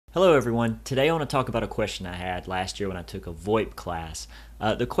Hello everyone. Today I want to talk about a question I had last year when I took a VoIP class.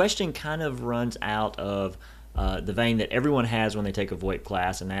 The question kind of runs out of the vein that everyone has when they take a VoIP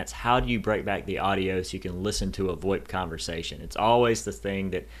class, and that's how do you break back the audio so you can listen to a VoIP conversation. It's always the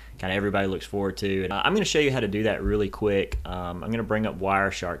thing that kind of everybody looks forward to, and I'm going to show you how to do that really quick. I'm going to bring up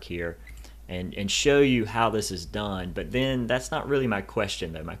Wireshark here and show you how this is done, but then that's not really my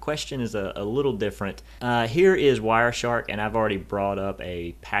question though. My question is a little different. Here is Wireshark, and I've already brought up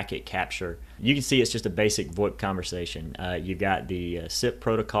a packet capture. You can see it's just a basic VoIP conversation. You've got the SIP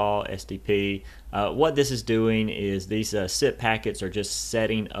protocol, SDP. What this is doing is these SIP packets are just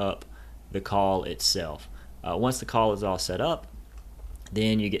setting up the call itself. Once the call is all set up,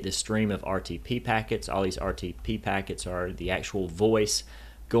 then you get this stream of RTP packets. All these RTP packets are the actual voice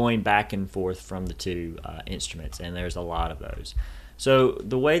going back and forth from the two instruments, and there's a lot of those. So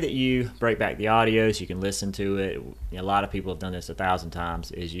the way that you break back the audio so you can listen to it, a lot of people have done this 1,000 times,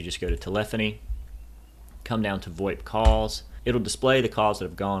 is you just go to telephony, come down to VoIP calls. It'll display the calls that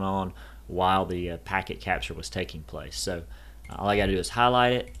have gone on while the packet capture was taking place. So all I got to do is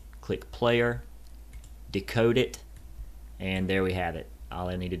highlight it, click player, decode it, and there we have it. All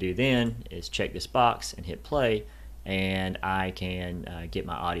I need to do then is check this box and hit play, and I can get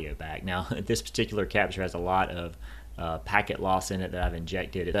my audio back. Now this particular capture has a lot of packet loss in it that I've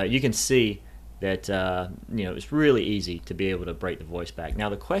injected. You can see that it's really easy to be able to break the voice back. Now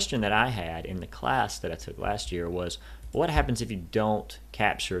the question that I had in the class that I took last year was, what happens if you don't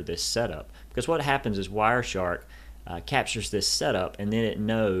capture this setup? Because what happens is Wireshark captures this setup, and then it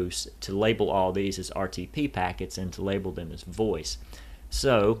knows to label all these as RTP packets and to label them as voice.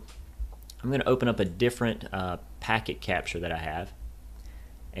 So I'm going to open up a different packet capture that I have,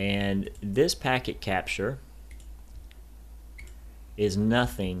 and this packet capture is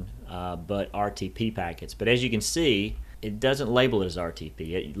nothing but RTP packets, but as you can see, it doesn't label it as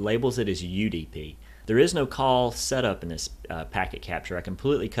RTP, it labels it as UDP. There is no call set up in this packet capture. I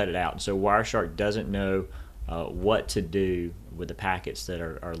completely cut it out, and so Wireshark doesn't know what to do with the packets that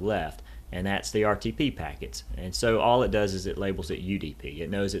are left, and that's the RTP packets. And so all it does is it labels it UDP.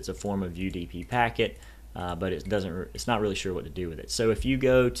 It knows it's a form of UDP packet, but it's not really sure what to do with it. So if you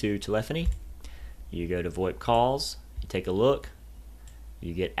go to telephony, you go to VoIP calls, you take a look,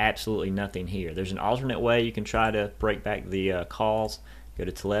 you get absolutely nothing here. There's an alternate way you can try to break back the calls. Go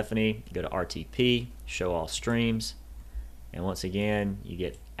to telephony, go to RTP, show all streams, and once again you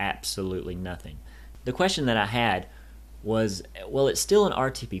get absolutely nothing. The question that I had was, well, it's still an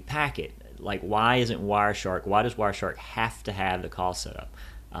RTP packet. Like, why does Wireshark have to have the call set up?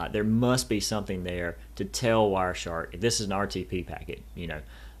 There must be something there to tell Wireshark if this is an RTP packet.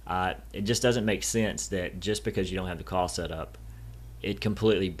 It just doesn't make sense that just because you don't have the call set up, it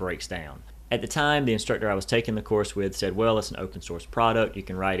completely breaks down. At the time, the instructor I was taking the course with said, well, it's an open source product. You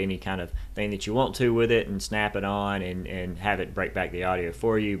can write any kind of thing that you want to with it and snap it on and have it break back the audio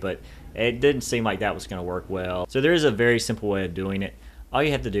for you, but it didn't seem like that was going to work well. So there is a very simple way of doing it. All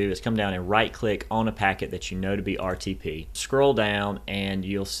you have to do is come down and right click on a packet that you know to be RTP. Scroll down and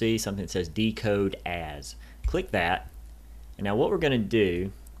you'll see something that says decode as. Click that, and now what we're going to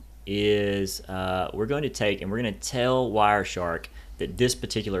do is we're going to tell Wireshark that this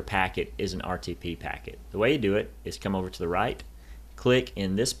particular packet is an RTP packet. The way you do it is come over to the right, click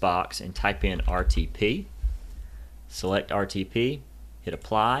in this box and type in RTP, select RTP, hit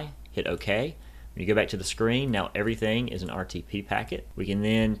apply, hit OK. When you go back to the screen, now everything is an RTP packet. We can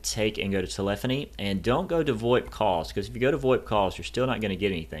then take and go to telephony, and don't go to VoIP calls, because if you go to VoIP calls, you're still not going to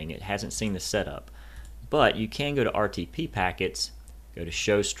get anything. It hasn't seen the setup. But you can go to RTP packets, go to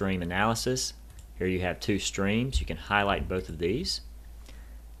show stream analysis. Here you have two streams. You can highlight both of these.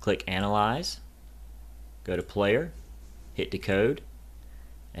 Click Analyze, go to Player, hit Decode,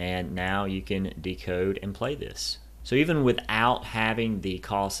 and now you can decode and play this. So even without having the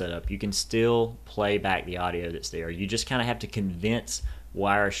call set up, you can still play back the audio that's there. You just kind of have to convince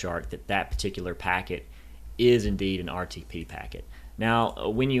Wireshark that that particular packet is indeed an RTP packet. Now,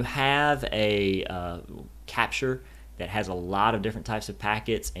 when you have a capture that has a lot of different types of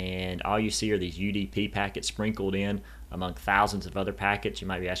packets, and all you see are these UDP packets sprinkled in among thousands of other packets, you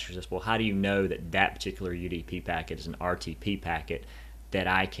might be asking yourself, well, how do you know that that particular UDP packet is an RTP packet that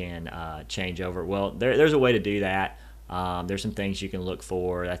I can change over? Well, there's a way to do that. There's some things you can look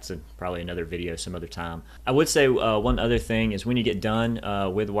for. That's probably another video some other time. I would say one other thing is when you get done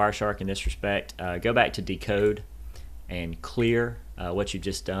with Wireshark in this respect, go back to decode and clear what you've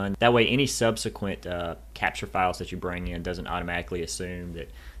just done. That way any subsequent capture files that you bring in doesn't automatically assume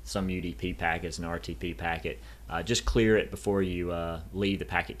that some UDP packet is an RTP packet. Just clear it before you leave the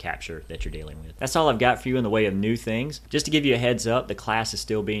packet capture that you're dealing with. That's all I've got for you in the way of new things. Just to give you a heads up, the class is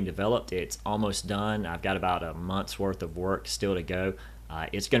still being developed. It's almost done. I've got about a month's worth of work still to go.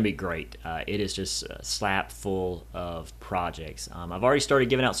 It's going to be great. It is just slap full of projects. I've already started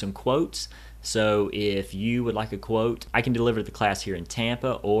giving out some quotes, so if you would like a quote, I can deliver the class here in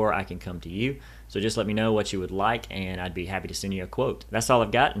Tampa, or I can come to you. So just let me know what you would like, and I'd be happy to send you a quote. That's all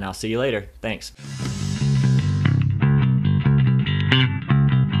I've got, and I'll see you later. Thanks.